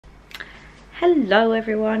Hello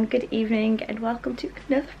everyone, good evening and welcome to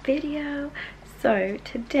another video. So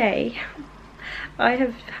today I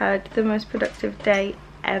have had the most productive day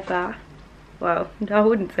ever. Well, I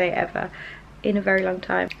wouldn't say ever, in a very long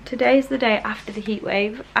time. Today is the day after the heat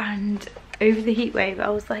wave, and over the heat wave I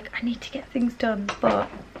was like, I need to get things done,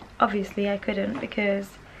 but obviously I couldn't because,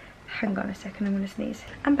 hang on a second, I'm gonna sneeze.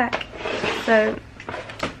 I'm back. So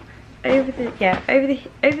over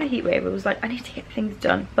the heat wave I was like, I need to get things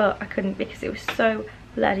done, but I couldn't because it was so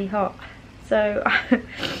bloody hot. So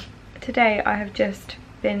today I have just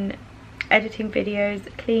been editing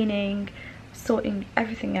videos, cleaning, sorting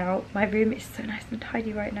everything out. My room is so nice and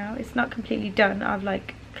tidy right now. It's not completely done. I've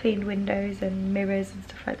like cleaned windows and mirrors and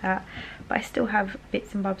stuff like that, but I still have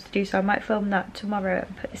bits and bobs to do, so I might film that tomorrow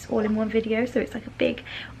and put this all in one video, so it's like a big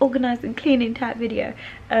organised and cleaning type video.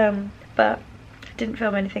 But didn't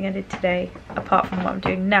film anything I did today apart from what I'm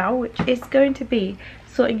doing now, which is going to be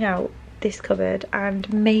sorting out this cupboard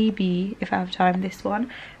and maybe, if I have time, this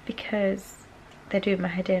one, because they're doing my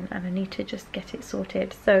head in and I need to just get it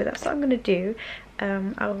sorted. So that's what I'm going to do.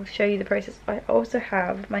 I'll show you the process. I also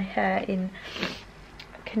have my hair in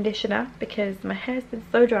conditioner because my hair's been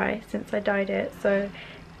so dry since I dyed it, so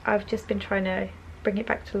I've just been trying to bring it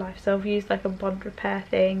back to life. So I've used like a bond repair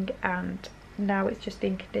thing, and now it's just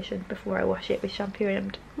being conditioned before I wash it with shampoo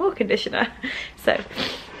and more conditioner. So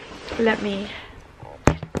let me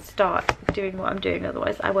start doing what I'm doing,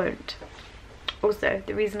 otherwise I won't. Also,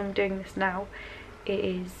 the reason I'm doing this now, it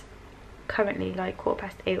is currently like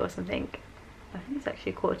 8:15 or something. I think it's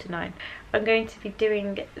actually 8:45. I'm going to be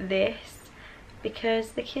doing this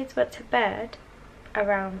because the kids went to bed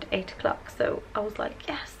around 8 o'clock, so I was like,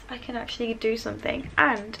 yes, I can actually do something,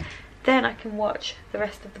 and then I can watch the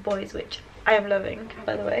rest of the boys, which I am loving,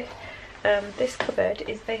 by the way. This cupboard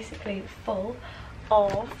is basically full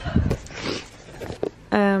of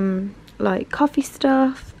like coffee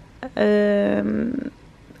stuff,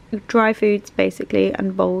 dry foods basically,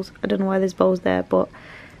 and bowls. I don't know why there's bowls there, but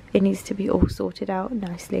it needs to be all sorted out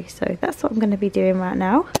nicely, so that's what I'm going to be doing right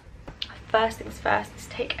now. First things first is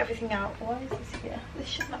take everything out. Why is this here? This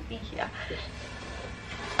should not be here.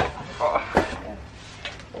 Oh.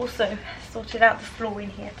 Also sorted out the floor in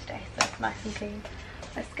here today, so it's nice and clean.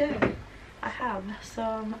 Let's go. I have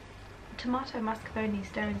some tomato mascarpone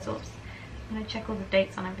stirring sauce. I'm going to check all the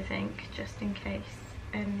dates on everything just in case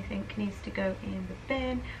anything needs to go in the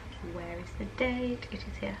bin. Where is the date? It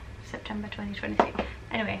is here, September 2023.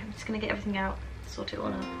 Anyway, I'm just going to get everything out, sort it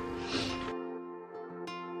all out.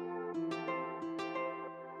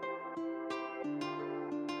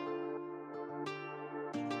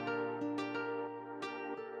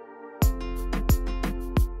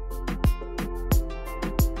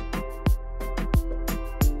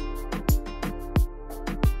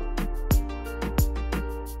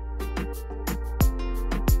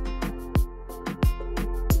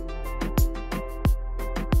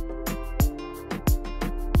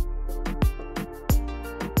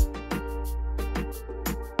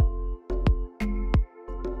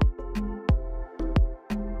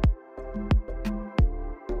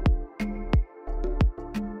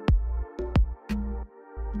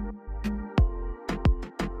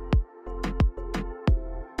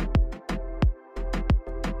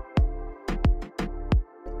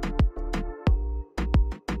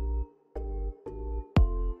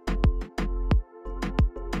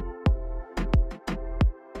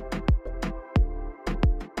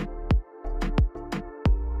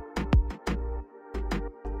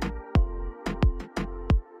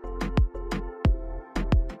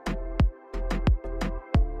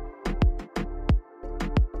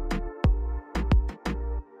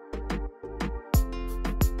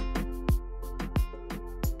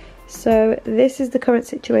 So this is the current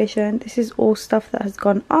situation. This is all stuff that has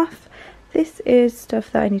gone off. This is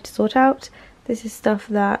stuff that I need to sort out. This is stuff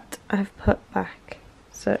that I've put back.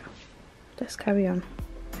 So let's carry on.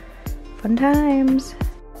 Fun times.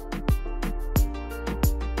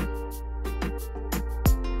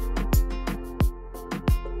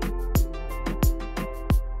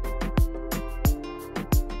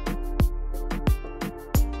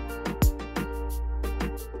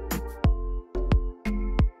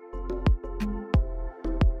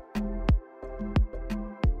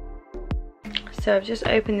 So I've just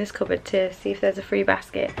opened this cupboard to see if there's a free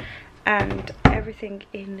basket, and everything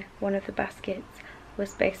in one of the baskets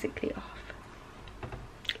was basically off.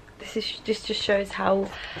 This just shows how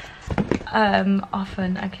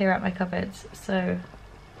often I clear out my cupboards. So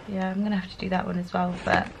yeah, I'm gonna have to do that one as well,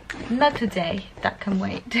 but not today. That can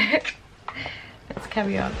wait. Let's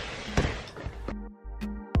carry on.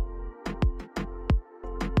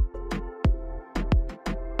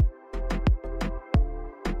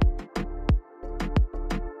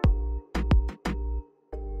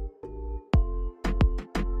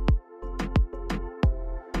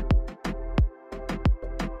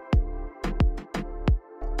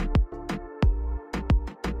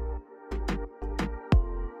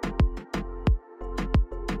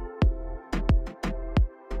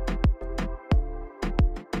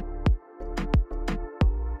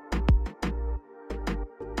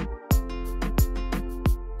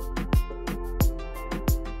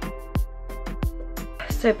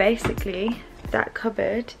 So basically that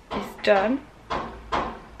cupboard is done.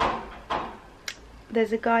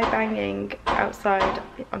 There's a guy banging outside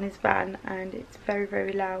on his van and it's very,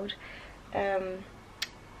 very loud.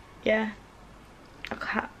 Yeah,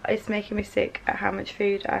 it's making me sick at how much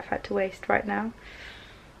food I've had to waste right now.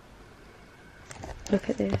 Look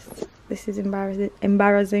at this. This is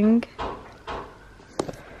embarrassing.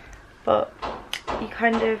 But you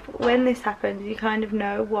kind of, when this happens, you kind of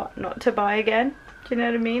know what not to buy again. Do you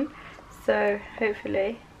know what I mean? So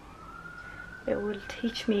hopefully it will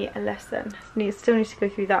teach me a lesson. Still need to go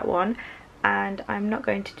through that one, and I'm not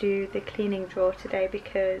going to do the cleaning drawer today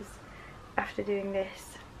because after doing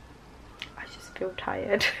this I just feel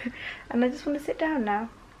tired and I just want to sit down now,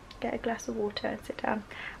 get a glass of water and sit down.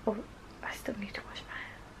 Oh, I still need to wash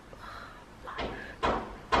my hair.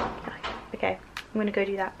 Life. Okay, I'm gonna go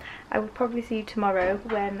do that. I will probably see you tomorrow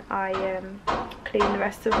when I clean the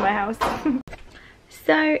rest of my house.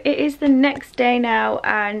 So it is the next day now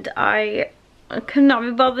and I cannot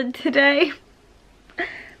be bothered today,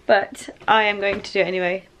 but I am going to do it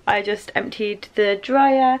anyway. I just emptied the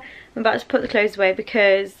dryer. I'm about to put the clothes away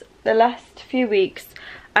because the last few weeks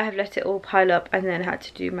I have let it all pile up and then had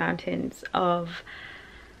to do mountains of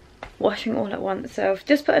washing all at once. So I've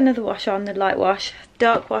just put another wash on, the light wash.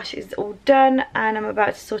 Dark wash is all done and I'm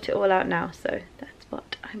about to sort it all out now, so that's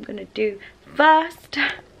what I'm gonna do first.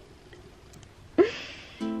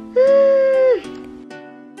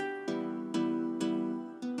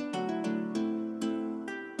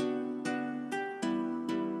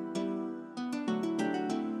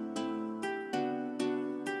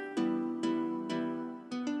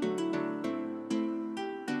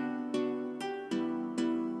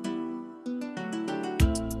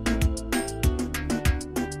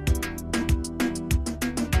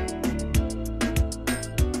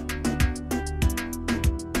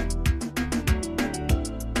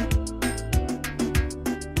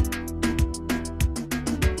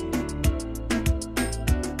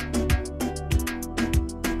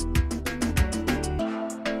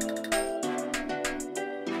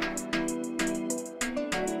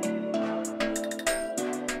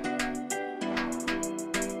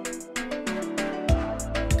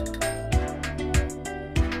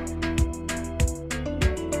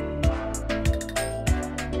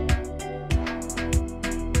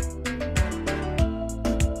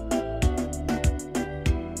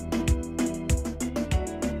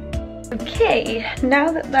 Okay,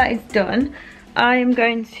 now that that is done, I am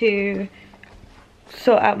going to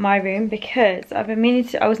sort out my room because I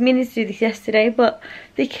was meaning to do this yesterday, but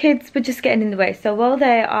the kids were just getting in the way. So while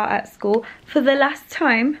they are at school for the last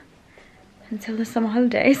time until the summer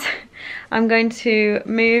holidays, I'm going to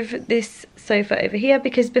move this sofa over here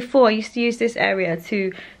because before I used to use this area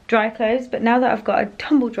to dry clothes, but now that I've got a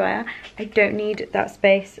tumble dryer, I don't need that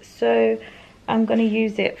space. So I'm going to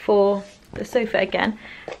use it for the sofa again,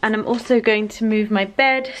 and I'm also going to move my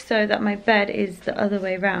bed so that my bed is the other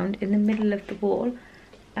way around in the middle of the wall,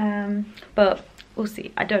 but we'll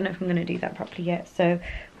see. I don't know if I'm going to do that properly yet, so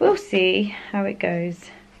we'll see how it goes.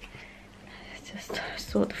 Let's just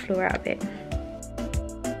sort the floor out a bit.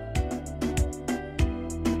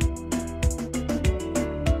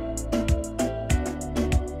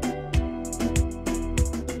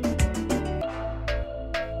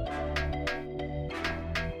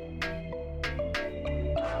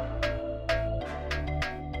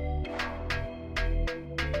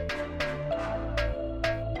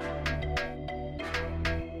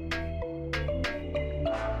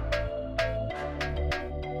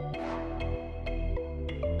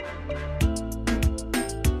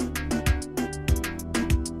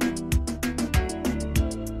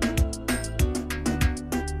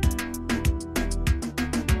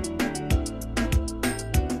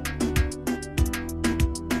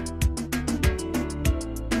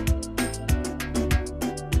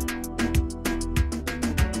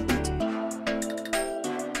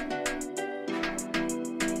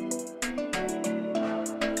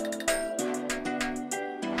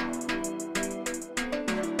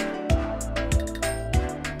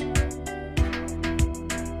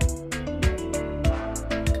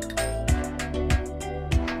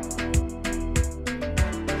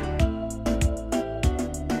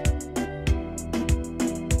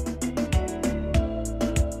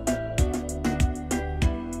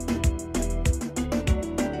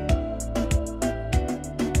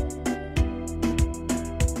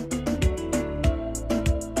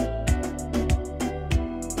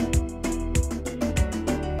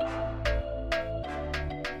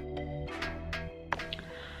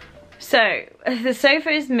 So the sofa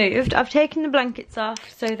is moved. I've taken the blankets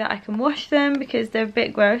off so that I can wash them because they're a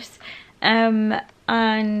bit gross, And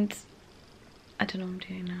I don't know what I'm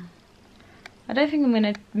doing now. I don't think I'm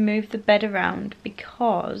going to move the bed around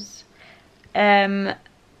because it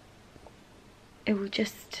will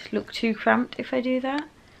just look too cramped if I do that.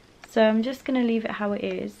 So I'm just going to leave it how it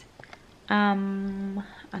is. And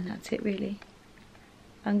that's it really.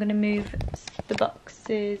 I'm going to move the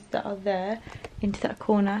boxes that are there into that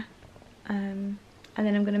corner. And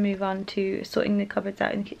then I'm going to move on to sorting the cupboards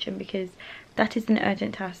out in the kitchen, because that is an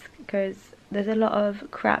urgent task, because there's a lot of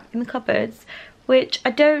crap in the cupboards which I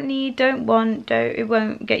don't need, don't want, it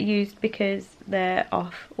won't get used because they're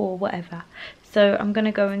off or whatever. So I'm going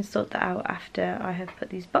to go and sort that out after I have put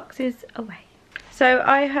these boxes away. So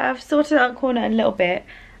I have sorted out the corner a little bit.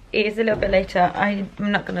 It is a little bit later. I'm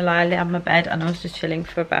not going to lie, I lay on my bed and I was just chilling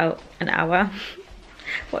for about an hour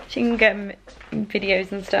watching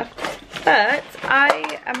videos and stuff. But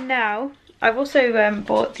I am now, I've also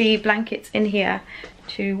bought the blankets in here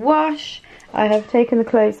to wash. I have taken the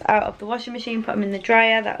clothes out of the washing machine, put them in the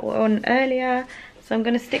dryer that were on earlier. So I'm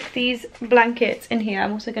going to stick these blankets in here.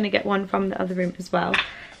 I'm also going to get one from the other room as well,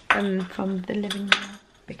 from the living room,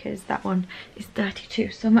 because that one is dirty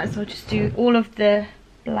too. So I might as well just do all of the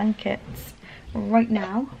blankets right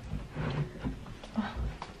now. Oh,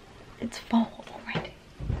 it's full already.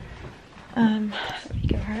 Let me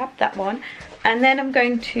grab that one, and then I'm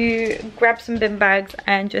going to grab some bin bags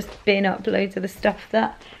and just bin up loads of the stuff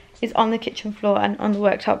that is on the kitchen floor and on the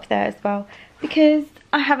worktop there as well, because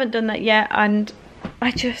I haven't done that yet and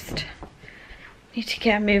I just need to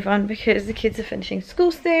get a move on, because the kids are finishing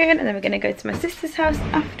school soon and then we're going to go to my sister's house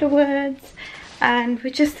afterwards and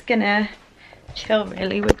we're just gonna chill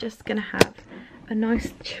really. We're just gonna have a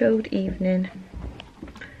nice chilled evening.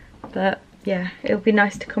 But yeah, it'll be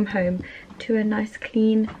nice to come home to a nice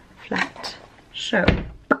clean flat. So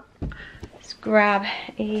let's grab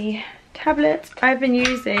a tablet. I've been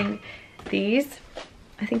using these.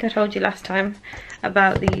 I think I told you last time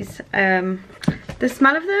about these. The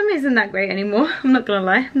smell of them isn't that great anymore. I'm not gonna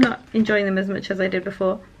lie. I'm not enjoying them as much as I did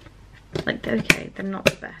before. Like, they're okay, they're not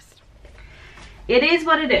the best. It is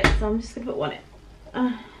what it is, so I'm just gonna put one in.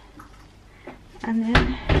 And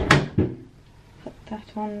then put that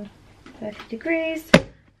on 30 degrees.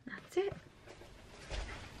 That's it.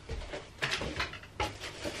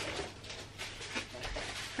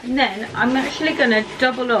 And then I'm actually gonna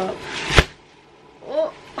double up.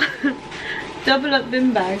 Oh, double up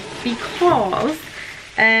bin bags because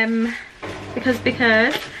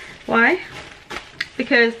why?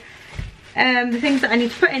 Because the things that I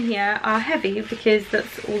need to put in here are heavy, because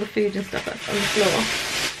that's all the food and stuff that's on the floor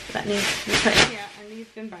that needs to be put in here. And these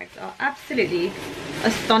bin bags are absolutely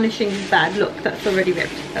astonishingly bad. Look, that's already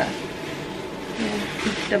ripped. Yeah,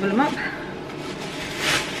 double them up.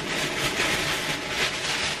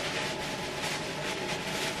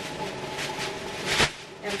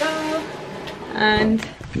 There we go. And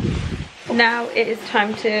now it is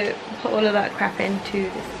time to put all of that crap into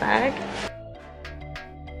this bag.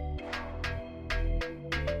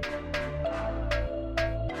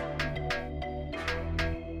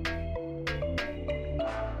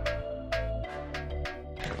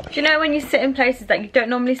 Do you know when you sit in places that you don't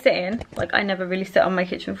normally sit in? Like, I never really sit on my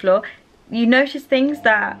kitchen floor. You notice things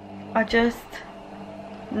that are just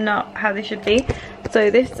not how they should be.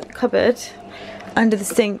 So this cupboard under the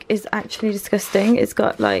sink is actually disgusting. It's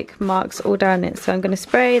got like marks all down it. So I'm going to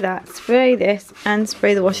spray that, spray this, and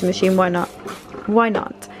spray the washing machine. Why not? Why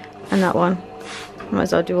not? And that one. Might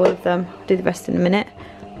as well do all of them. Do the rest in a minute.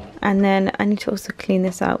 And then I need to also clean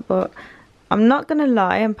this out. But I'm not going to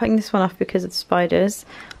lie. I'm putting this one off because of the spiders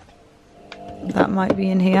that might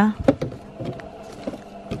be in here.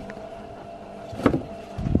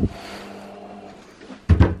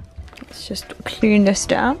 Let's just clean this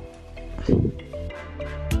down.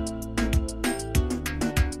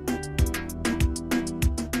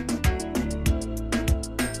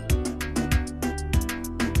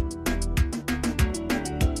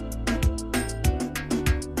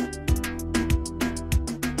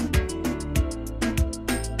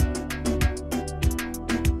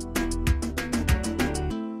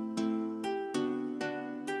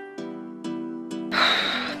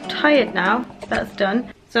 Tired now, that's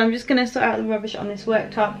done. So I'm just gonna sort out the rubbish on this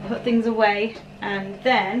worktop, put things away, and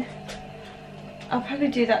then I'll probably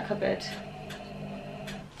do that cupboard.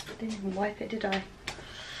 I didn't even wipe it, did I?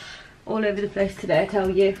 All over the place today, I tell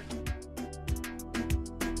you.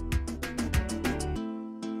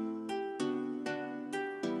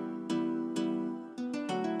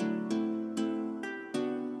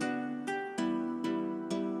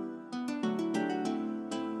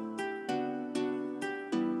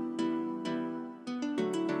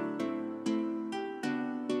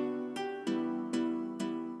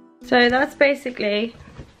 So that's basically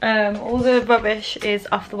all the rubbish is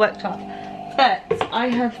off the worktop. But I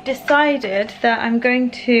have decided that I'm going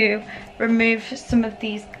to remove some of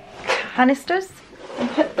these canisters and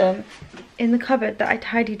put them in the cupboard that I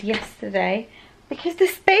tidied yesterday, because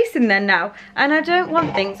there's space in there now and I don't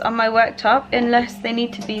want things on my worktop unless they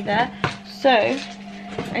need to be there. So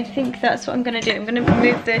I think that's what I'm going to do. I'm going to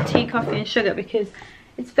remove the tea, coffee and sugar because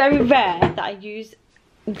it's very rare that I use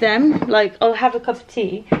them. Like, I'll have a cup of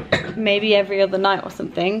tea maybe every other night or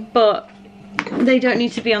something, but they don't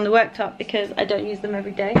need to be on the worktop because I don't use them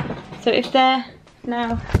every day. So if they're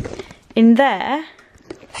now in there,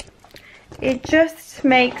 it just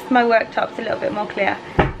makes my worktops a little bit more clear.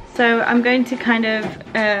 So I'm going to kind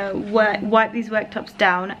of wipe these worktops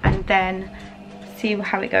down and then see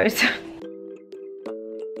how it goes.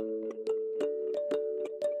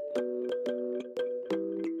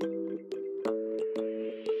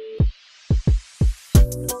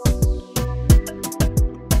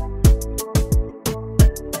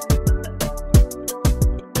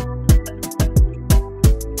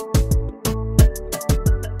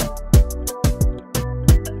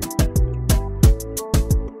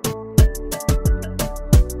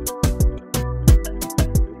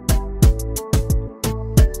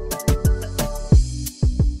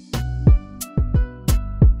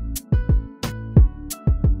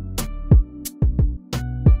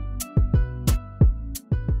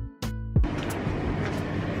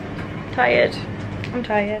 Tired. I'm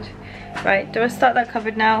tired. Right, do I start that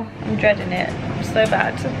cupboard now? I'm dreading it. So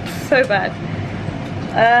bad. So bad.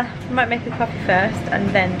 I might make a coffee first and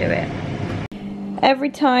then do it.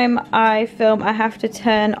 Every time I film I have to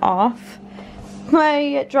turn off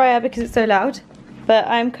my dryer because it's so loud. But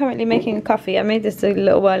I'm currently making a coffee. I made this a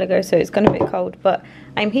little while ago so it's gone a bit cold. But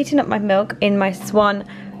I'm heating up my milk in my Swan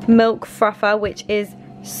milk frother, which is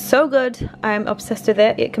so good. I'm obsessed with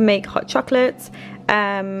it. It can make hot chocolates.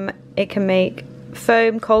 It can make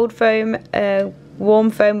foam, cold foam, warm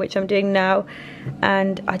foam, which I'm doing now,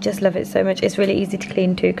 and I just love it so much. It's really easy to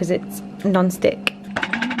clean too because it's non-stick.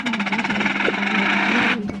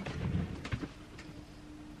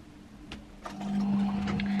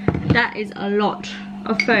 That is a lot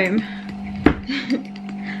of foam.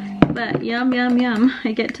 But yum yum yum,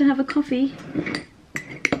 I get to have a coffee.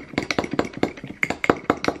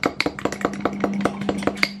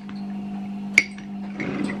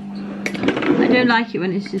 I don't like it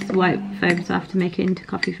when it's just white foam, so I have to make it into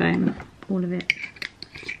coffee foam, all of it.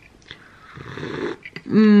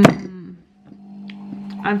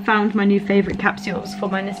 I've found my new favourite capsules for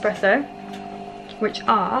my Nespresso, which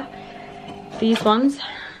are these ones.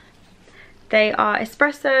 They are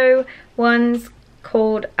espresso ones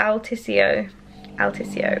called Altissimo.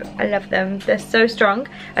 I love them. They're so strong.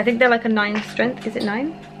 I think they're like a 9 strength. Is it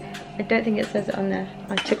 9? I don't think it says it on there.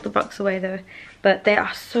 I took the box away though. But they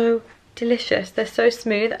are so delicious. They're so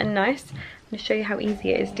smooth and nice. I'm going to show you how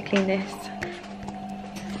easy it is to clean this.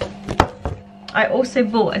 I also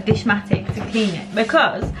bought a Dishmatic to clean it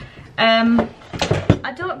because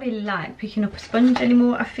I don't really like picking up a sponge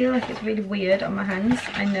anymore. I feel like it's really weird on my hands.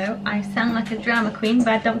 I know I sound like a drama queen, but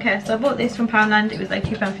I don't care. So I bought this from Poundland. It was like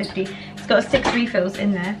 £2.50. It's got 6 refills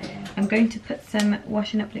in there. I'm going to put some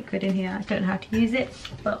washing up liquid in here. I don't know how to use it,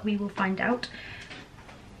 but we will find out.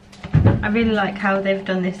 I really like how they've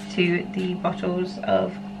done this to the bottles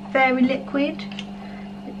of Fairy Liquid.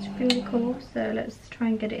 It's really cool. So let's try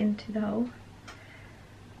and get it into the hole.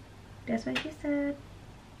 That's what she said.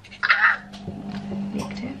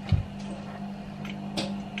 Leaked it.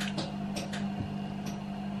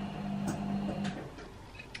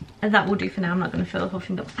 And that will do for now. I'm not going to fill the whole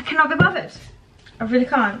thing up. I cannot be bothered. I really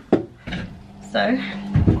can't. So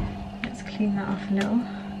let's clean that off a little.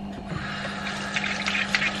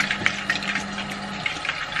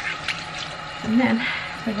 And then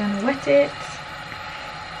we're going to wet it.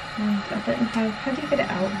 And I don't know how do you get it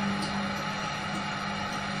out?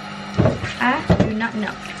 I do not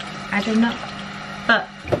know. I don't know. But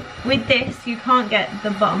with this, you can't get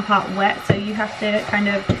the bottom part wet, so you have to kind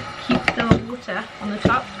of keep the water on the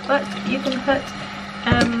top. But you can put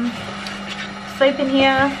soap in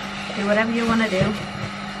here, do whatever you want to do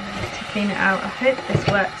to clean it out. I hope this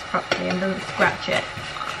works properly and doesn't scratch it.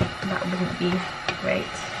 That wouldn't be great.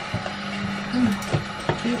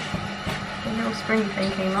 The little spring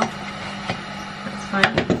thing came off. That's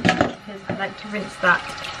fine, because I like to rinse that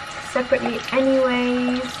separately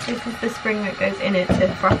anyways. This is the spring that goes in it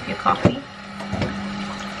to froth your coffee.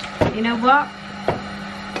 You know what?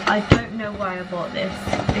 I don't know why I bought this,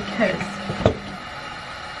 because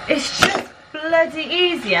it's just bloody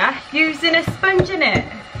easier using a sponge in it.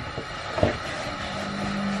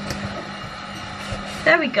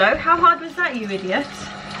 There we go. How hard was that, you idiot?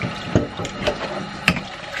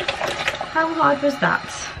 How hard was that?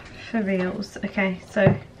 For reals. Okay,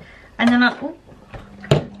 so, and then I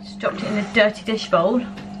just dropped it in a dirty dish bowl.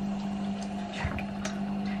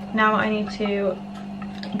 Now I need to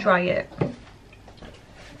dry it.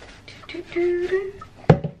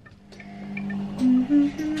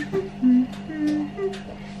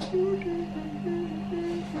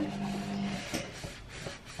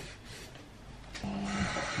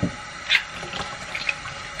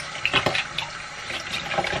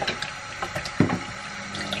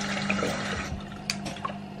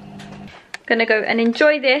 Gonna go and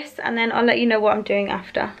enjoy this, and then I'll let you know what I'm doing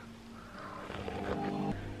after.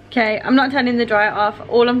 Okay, I'm not turning the dryer off.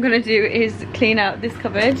 All I'm gonna do is clean out this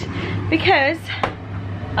cupboard because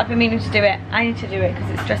I've been meaning to do it. I need to do it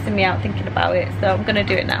because it's stressing me out thinking about it, so I'm gonna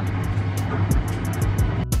do it now.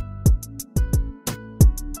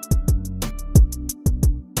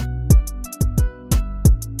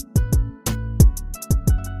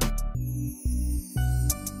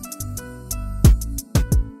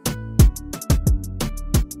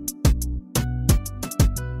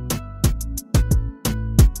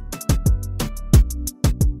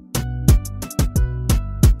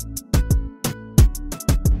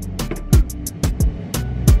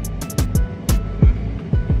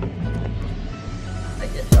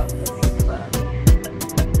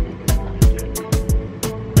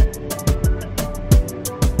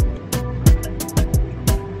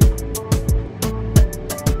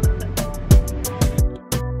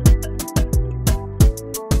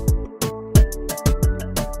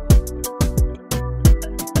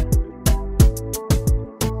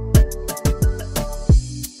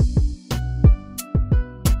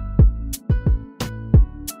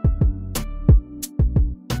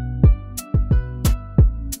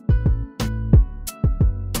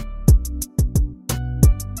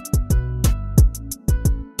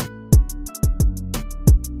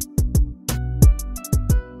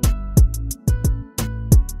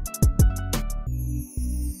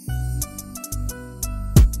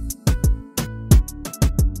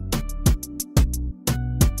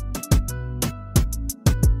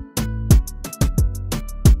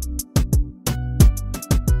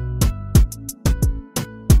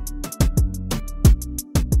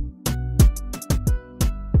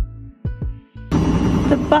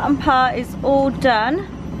 The bottom part is all done.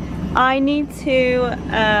 I need to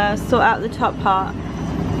sort out the top part,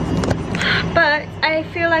 but I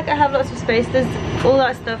feel like I have lots of space. There's all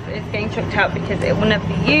that stuff is getting chucked out because it will never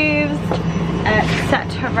be used,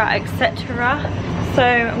 etc, etc. So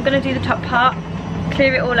I'm gonna do the top part,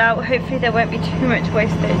 clear it all out. Hopefully there won't be too much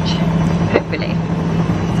wastage. Hopefully,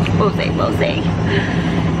 we'll see, we'll see.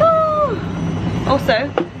 Oh. Also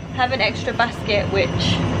have an extra basket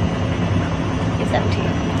which is empty.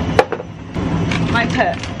 Might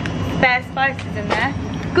put spare spices in there.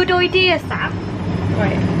 Good idea, Sam.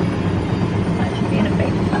 Right, that should be in a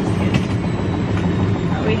big basket.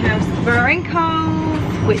 We have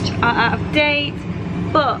sprinkles which are out of date,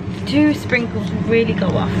 but do sprinkles really go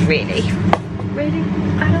off? Really? Really?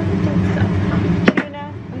 I don't think so.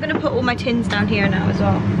 Tuna. I'm gonna put all my tins down here now as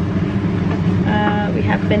well. We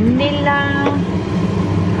have vanilla.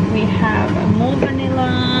 We have more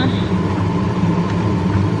vanilla.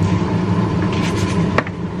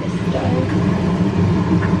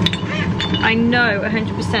 I know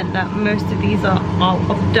 100% that most of these are out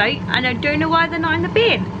of date, and I don't know why they're not in the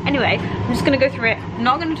bin. Anyway, I'm just gonna go through it. I'm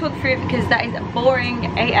not gonna talk through it because that is boring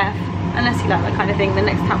AF, unless you like that kind of thing. The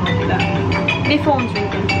next time I'll do that. My phone's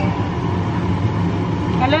ringing.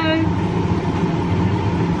 Hello?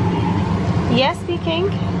 Yes, speaking.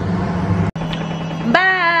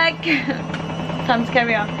 Back! Time to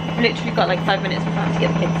carry on. I've literally got like 5 minutes before I have to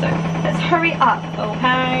get the kids, so let's hurry up,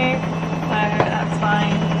 okay? So that's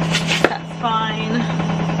fine. Fine.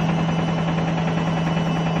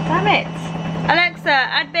 Damn it. Alexa,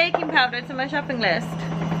 add baking powder to my shopping list.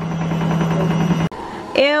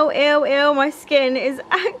 Ew, ew, ew, my skin is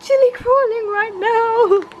actually crawling right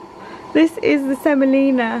now. This is the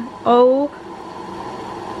semolina. Oh,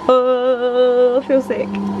 I feel sick.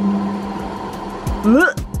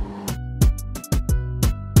 Ugh.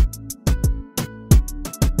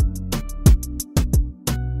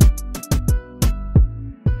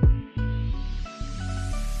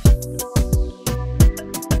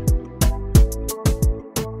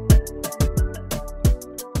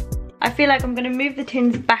 I feel like I'm going to move the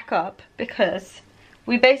tins back up because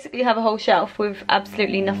we basically have a whole shelf with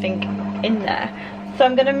absolutely nothing in there. So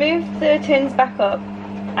I'm going to move the tins back up,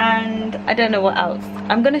 and I don't know what else.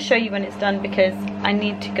 I'm going to show you when it's done because I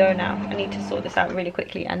need to go now. I need to sort this out really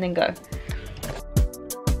quickly and then go.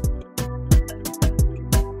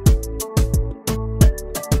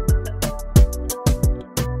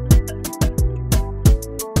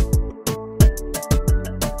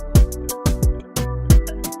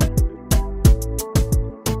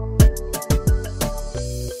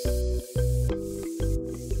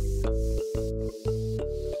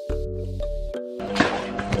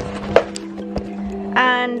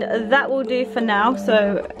 that will do for now.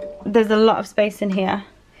 So there's a lot of space in here,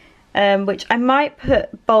 which I might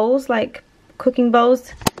put bowls, like cooking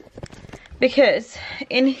bowls, because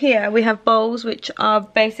in here we have bowls which are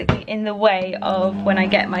basically in the way of when I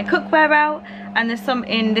get my cookware out, and there's some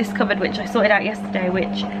in this cupboard which I sorted out yesterday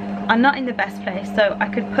which are not in the best place, so I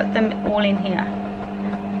could put them all in here,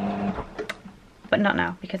 but not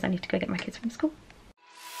now because I need to go get my kids from school.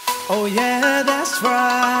 Oh yeah, that's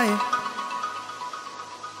right.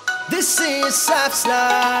 This is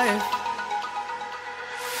SafsLife.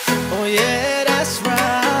 Oh yeah, that's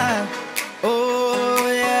right. Oh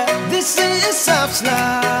yeah, this is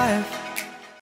SafsLife.